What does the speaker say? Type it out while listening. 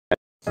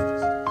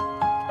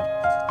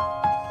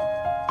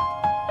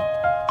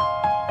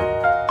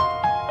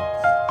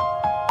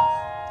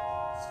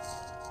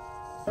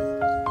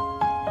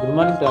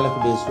to all of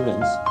you dear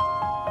students.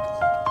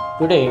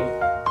 Today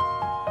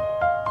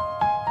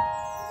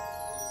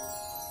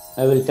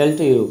I will tell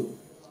to you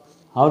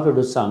how to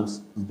do sums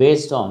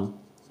based on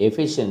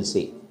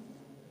efficiency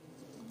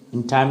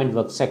in time and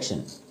work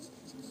section.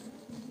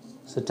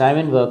 So time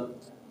and work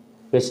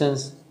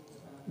questions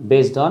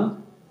based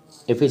on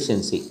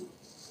efficiency.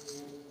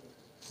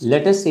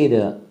 Let us see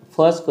the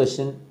first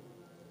question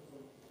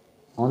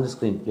on the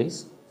screen,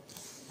 please.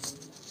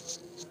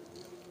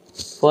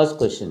 First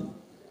question.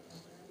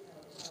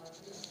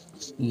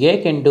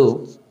 A can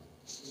do,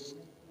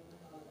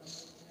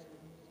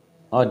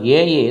 or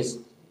A is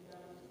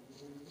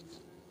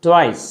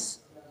twice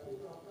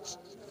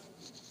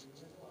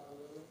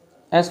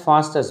as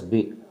fast as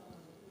B.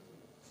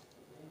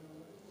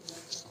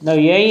 Now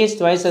A is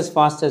twice as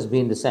fast as B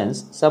in the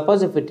sense,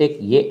 suppose if we take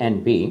A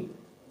and B,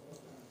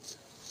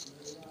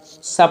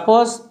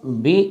 suppose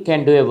B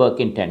can do a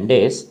work in 10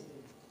 days,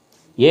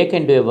 A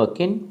can do a work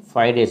in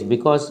 5 days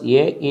because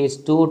A is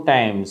 2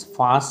 times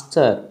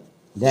faster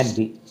than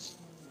B.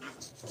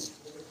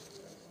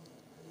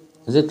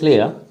 Is it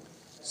clear?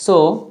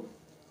 So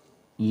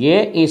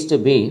A is to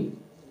B,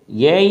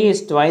 A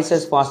is twice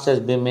as fast as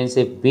B means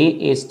if B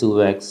is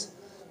 2x,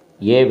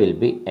 A will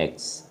be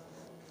x.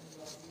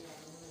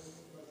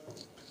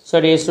 So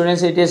dear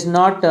students, it is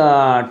not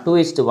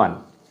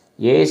 2:1.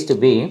 A is to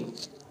B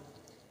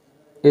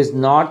is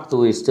not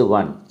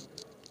 2:1.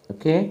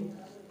 Okay,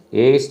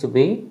 A is to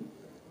B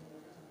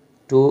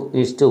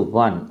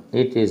 2:1.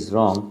 It is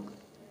wrong.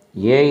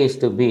 A is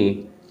to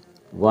B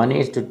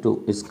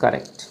 1:2 is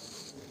correct.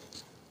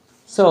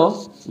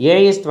 So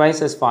A is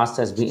twice as fast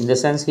as B in the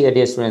sense here,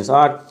 dear students,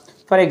 or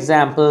for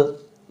example,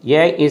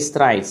 A is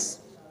thrice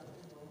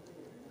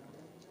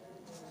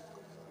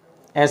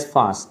as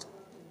fast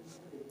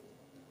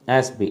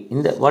as B.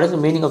 What is the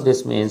meaning of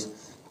this means?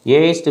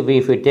 A is to B,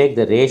 if we take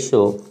the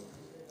ratio,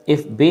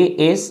 if B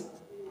is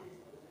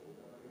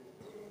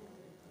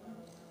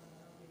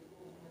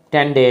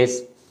 10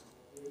 days,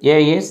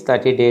 A is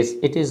 30 days,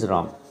 it is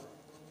wrong.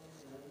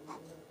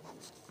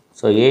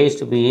 So A is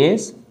to B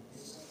is,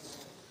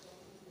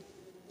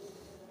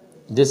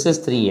 this is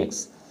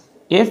 3x.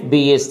 If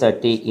B is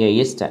 30, A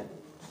is 10.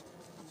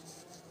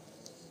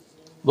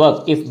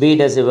 Work. If B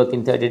does a work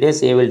in 30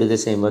 days, A will do the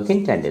same work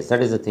in 10 days.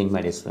 That is the thing,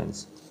 my dear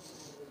friends.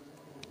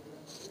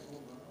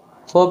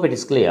 Hope it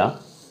is clear.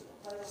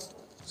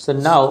 So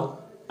now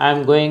I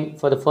am going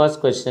for the first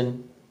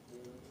question.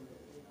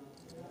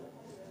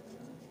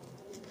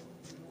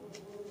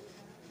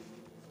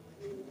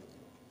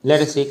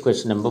 Let us see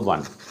question number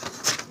 1.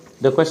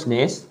 The question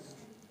is,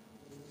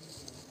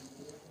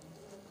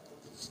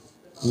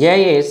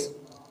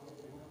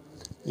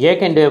 A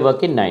can do a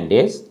work in 9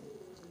 days.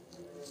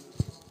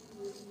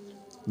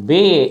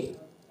 B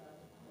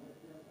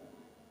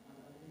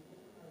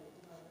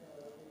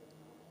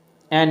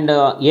and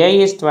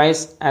A is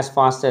twice as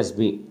fast as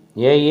B.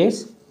 A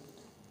is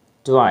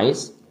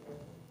twice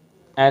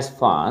as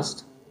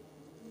fast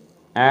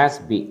as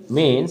B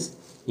means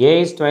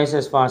A is twice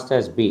as fast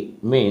as B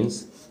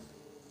means,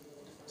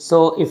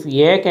 so if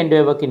A can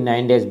do a work in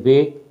 9 days,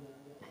 B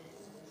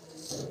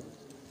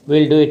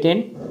will do it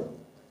in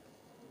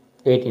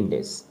 18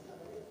 days.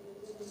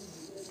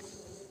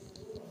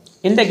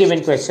 In the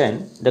given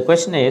question, the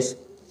question is,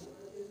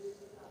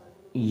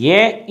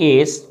 A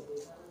is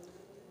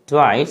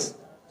twice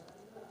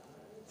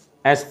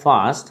as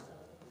fast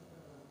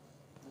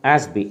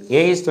as B.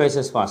 A is twice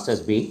as fast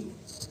as B.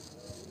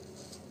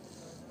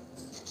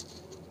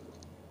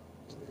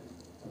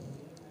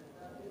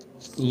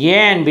 A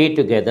and B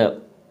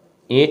together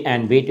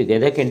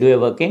can do a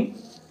work in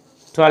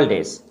 12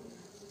 days.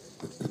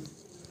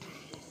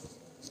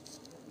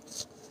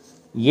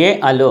 A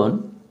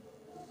alone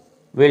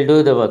will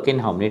do the work in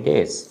how many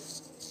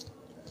days?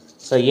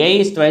 So A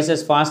is twice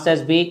as fast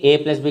as B, A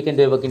plus B can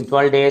do a work in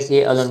 12 days,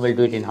 A alone will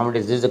do it in how many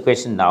days? This is the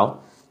question now,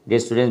 dear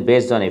students,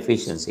 based on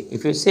efficiency.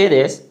 If you say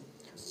this,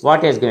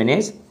 what is given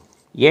is,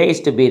 A is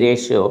to B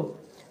ratio,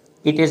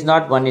 it is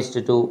not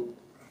 1:2,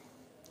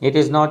 it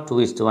is not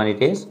 2:1,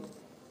 it is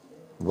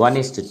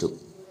 1:2.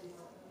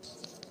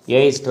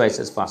 A is twice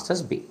as fast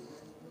as B.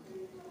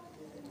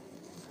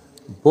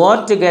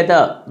 Both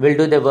together will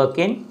do the work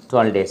in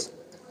 12 days.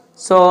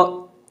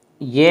 So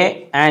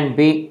A and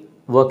B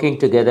working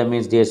together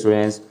means, dear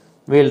students,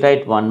 we will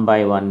write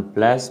 1/1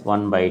 plus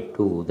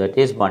 1/2, that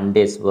is 1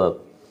 day's work.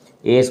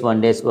 A is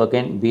 1 day's work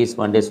and B is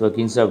 1 day's work.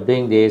 Instead of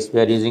doing this, we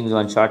are using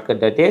one shortcut,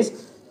 that is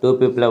 2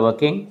 people are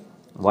working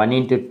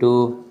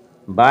 1:2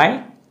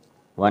 by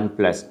 1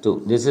 plus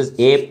 2. This is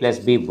A plus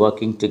B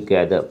working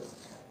together,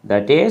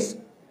 that is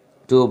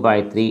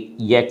 2/3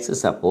 x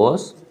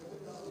suppose.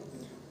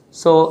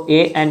 So A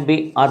and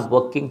B are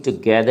working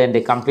together and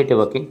they complete a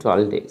work in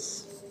 12 days.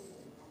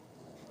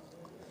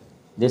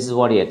 This is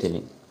what you are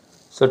telling.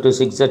 So 2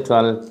 6 are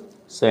 12.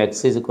 So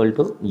x is equal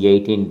to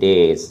 18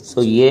 days.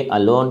 So A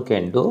alone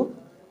can do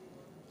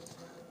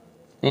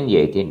in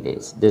 18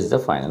 days. This is the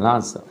final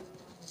answer.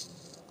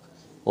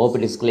 Hope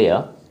it is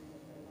clear.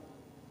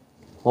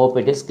 Hope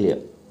it is clear.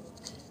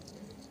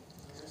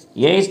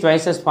 A is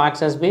twice as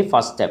fast as B,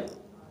 first step.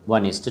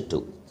 1 is to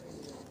 2.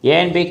 A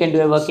and B can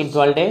do a work in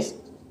 12 days.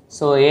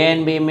 So A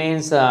and B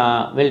means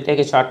we'll take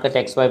a shortcut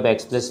xy by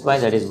x plus y,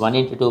 that is 1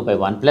 into 2 by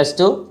 1 plus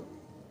 2.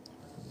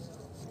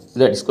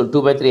 That is equal to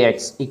 2 by 3,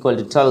 x equal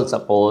to 12,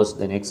 suppose,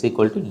 then x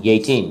equal to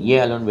 18.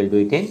 A alone will do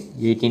it in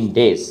 18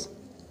 days.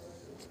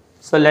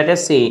 So let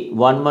us see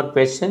one more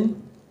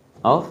question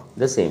of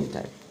the same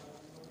type.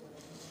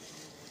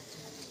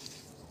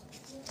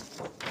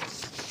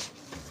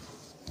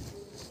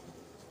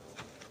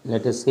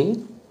 Let us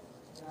see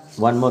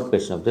one more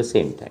question of the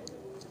same type.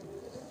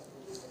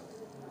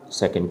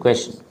 Second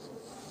question.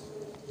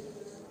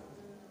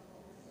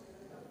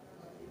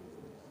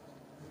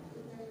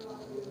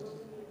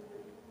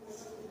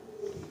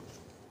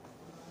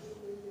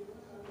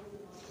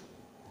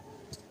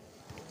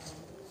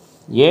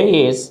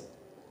 A is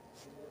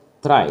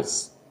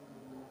thrice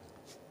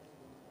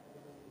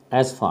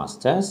as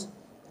fast as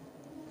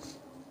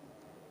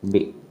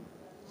B.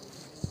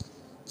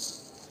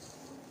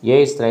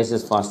 A is thrice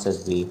as fast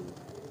as B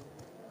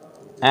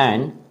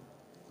and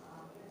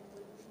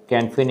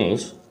can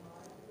finish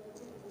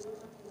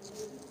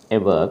a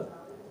work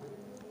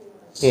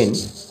in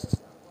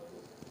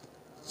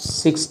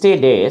 60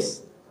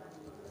 days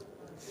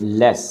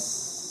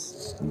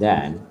less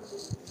than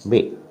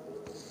B.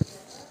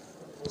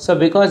 So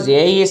because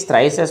A is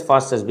thrice as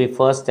fast as B,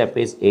 first step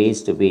is A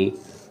is to B.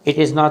 It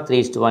is not 3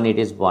 is to 1, it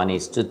is 1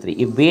 is to 3.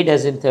 If B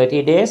does in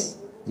 30 days,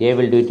 A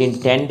will do it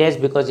in 10 days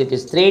because it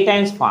is 3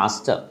 times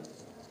faster.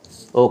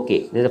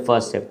 Okay, this is the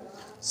first step.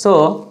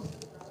 So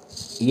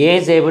A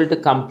is able to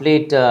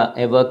complete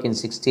a work in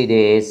 60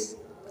 days,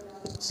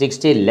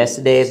 60 less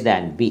days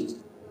than B.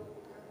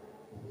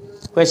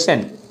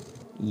 Question: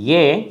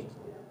 A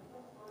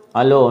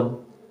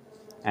alone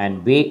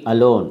and B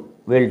alone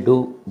will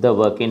do the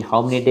work in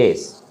how many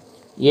days?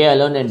 A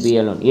alone and B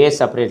alone. A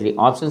separately.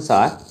 Options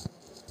are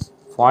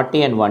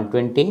 40 and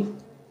 120,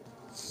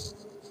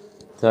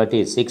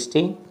 30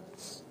 60,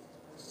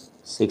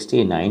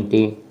 60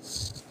 90,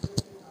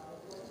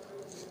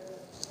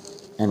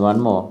 and one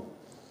more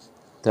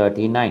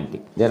 30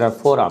 90. There are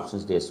 4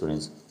 options, dear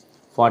students: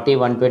 40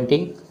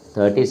 120,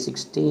 30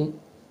 60,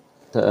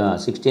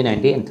 60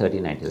 90, and 30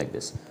 90, like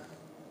this.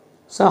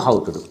 So how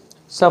to do?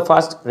 So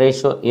first,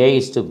 ratio A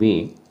is to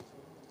B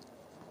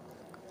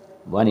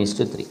 1 is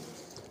to 3.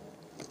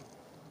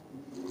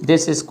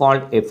 This is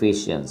called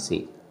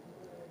efficiency.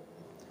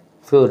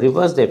 If you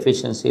reverse the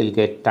efficiency, you'll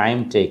get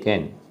time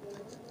taken.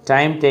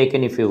 Time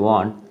taken, if you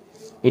want,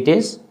 it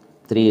is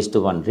 3 is to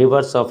 1.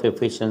 Reverse of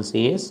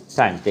efficiency is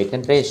time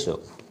taken ratio.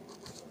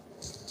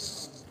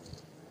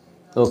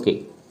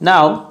 Okay.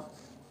 Now,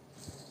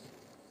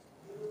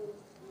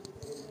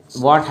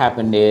 what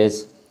happened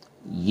is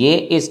A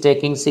is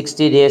taking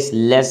 60 days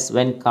less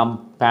when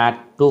compared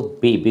to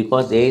B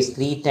because A is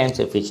 3 times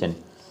efficient.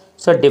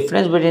 So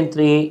difference between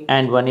 3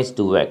 and 1 is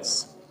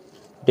 2x.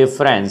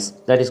 Difference,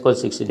 that is called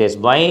 60 days.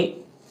 Why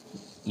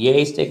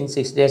A is taking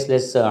 60 days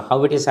less?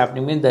 How it is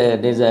happening means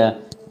there is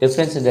a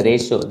difference in the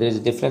ratio. There is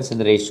a difference in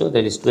the ratio,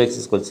 that is 2x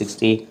is equal to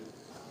 60.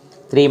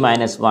 3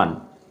 minus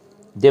 1.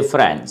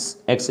 Difference,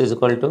 x is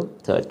equal to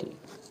 30.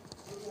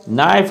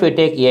 Now if we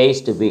take A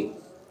is to B.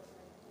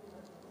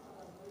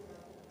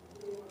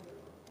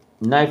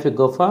 Now if you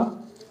go for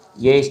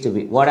A is to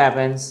B, what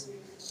happens?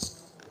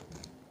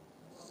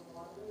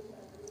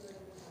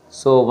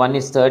 So 1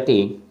 is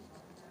 30,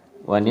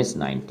 1 is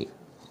 90.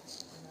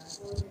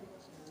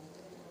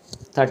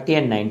 30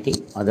 and 90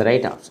 are the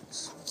right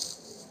options.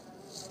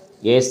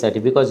 A is 30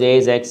 because A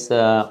is x,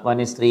 1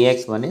 is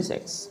 3x, 1 is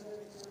x.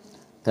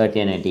 30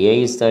 and 90.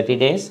 A is 30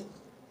 days,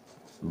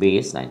 B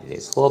is 90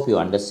 days. Hope you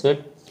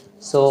understood.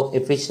 So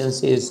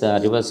efficiency is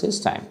reverse is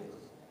time.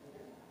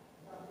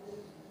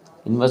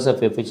 Inverse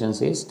of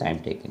efficiency is time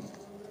taken.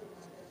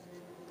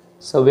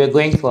 So we are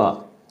going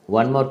for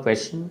one more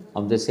question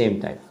of the same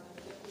type.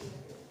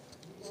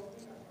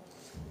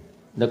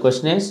 The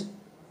question is,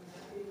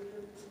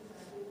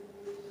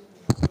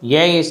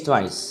 A is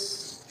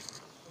twice.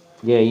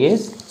 A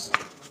is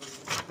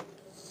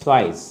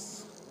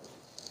twice.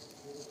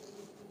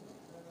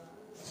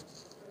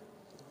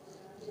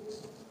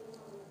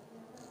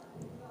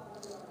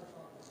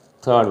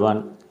 Third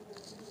one.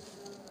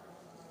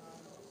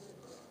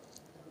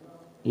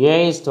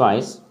 A is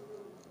twice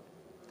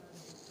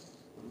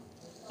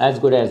as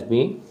good as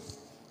B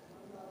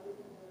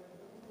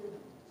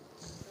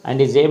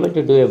and is able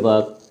to do a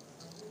work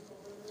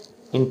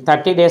in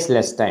 30 days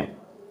less time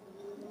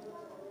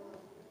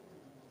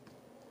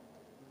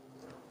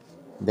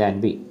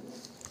than B.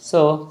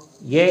 So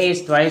A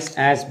is twice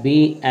as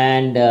B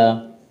and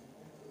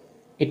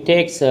it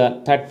takes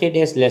 30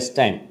 days less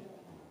time.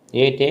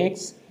 A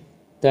takes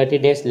 30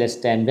 days less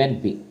time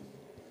than B.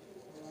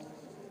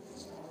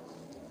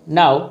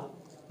 Now,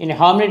 in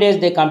how many days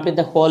they complete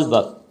the whole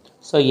work?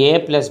 So A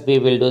plus B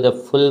will do the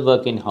full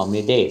work in how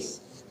many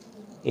days?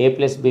 A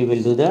plus B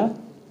will do the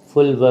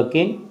full work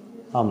in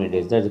how many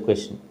days? That's the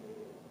question.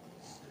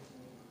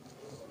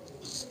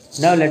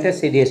 Now let us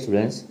see, dear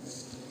students.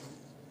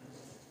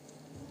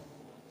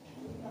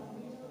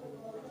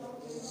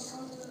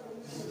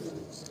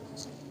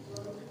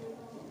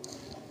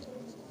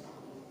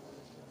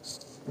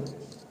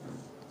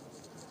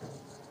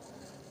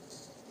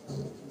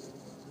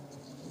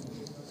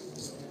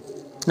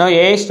 Now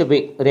A is to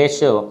B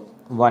ratio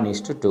 1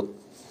 is to 2.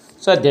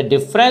 So the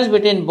difference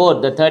between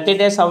both, the 30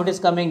 days, how it is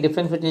coming,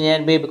 difference between A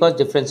and B, because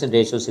difference in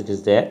ratios it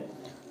is there.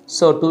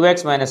 So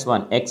 2x minus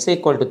 1, x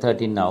equal to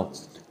 30 now.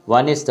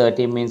 1 is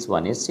 30 means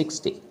 1 is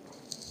 60.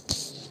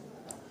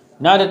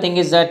 Now the thing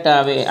is that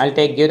I'll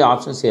give the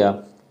options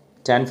here,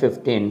 10,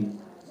 15,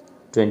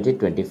 20,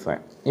 25.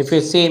 If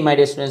you see my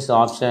students, the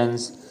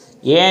options,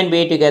 A and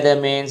B together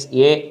means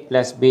A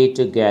plus B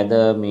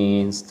together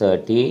means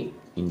 30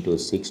 into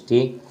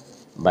 60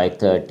 by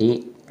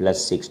 30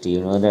 plus 60.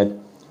 You know that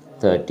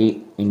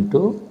 30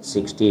 into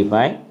 60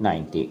 by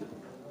 90.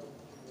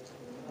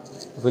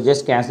 If we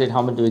just cancel it,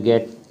 how much do we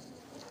get?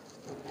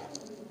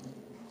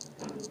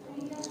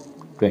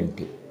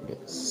 20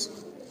 days.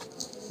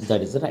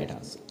 That is the right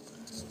answer.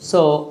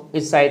 So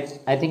it's I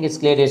think it's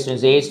clear,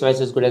 students. A is twice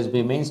as good as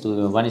B means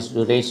 1 is to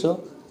 2 ratio.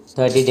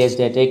 30 days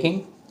they are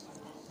taking.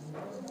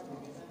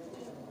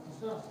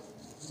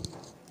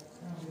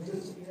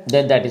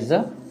 Then that is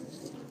the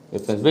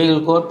difference. We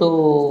will go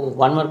to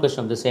one more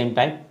question of the same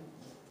type.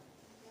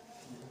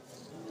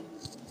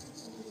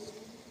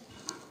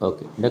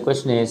 Okay, the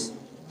question is,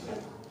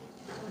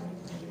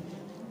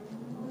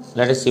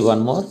 let us see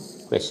one more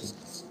question.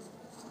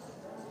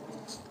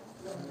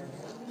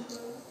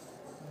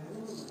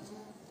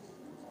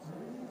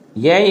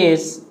 A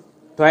is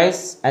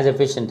twice as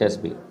efficient as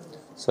B.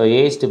 So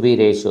A is to B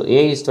ratio.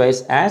 A is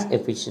twice as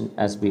efficient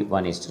as B,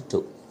 1 is to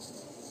 2.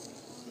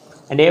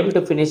 And able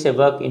to finish a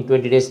work in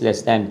 20 days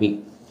less than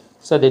B.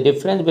 So the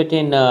difference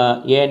between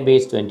A and B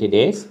is 20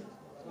 days.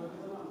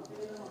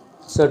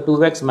 So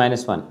 2x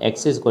minus 1,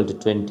 x is equal to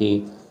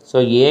 20. So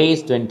A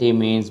is 20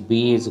 means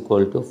B is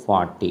equal to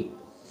 40.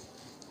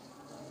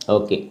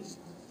 Okay.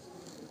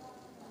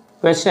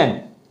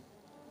 Question.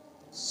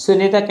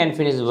 Sunita can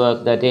finish the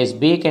work, that is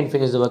B can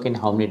finish the work in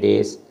how many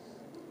days?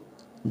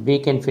 B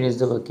can finish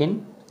the work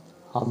in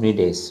how many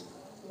days?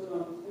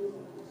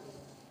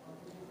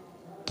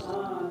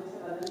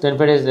 25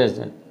 days less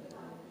than.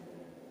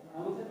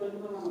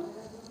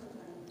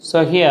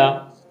 So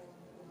here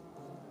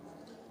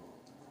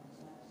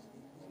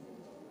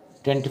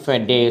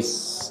 25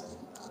 days.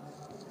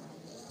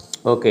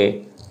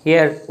 Okay,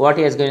 here what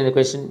he has given in the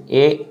question,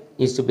 A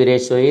is to B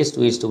ratio is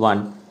 2 is to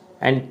 1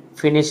 and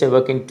finish a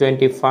work in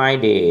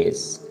 25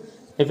 days.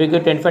 If you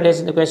give 25 days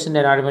in the question,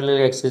 then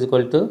automatically x is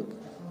equal to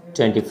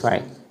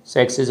 25.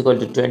 So x is equal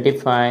to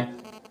 25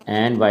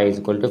 and y is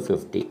equal to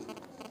 50.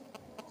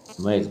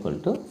 Y is equal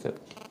to 50.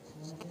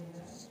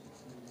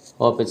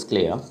 Hope it's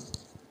clear.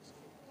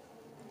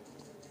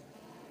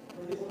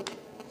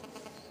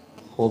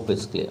 Hope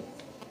it's clear.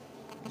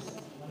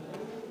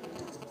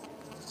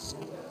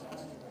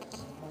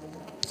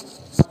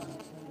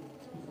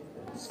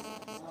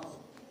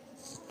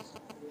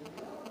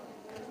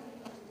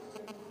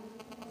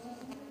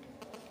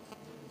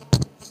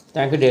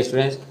 Thank you, dear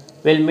students.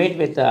 We'll meet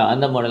with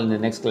another model in the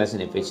next class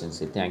in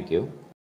efficiency. Thank you.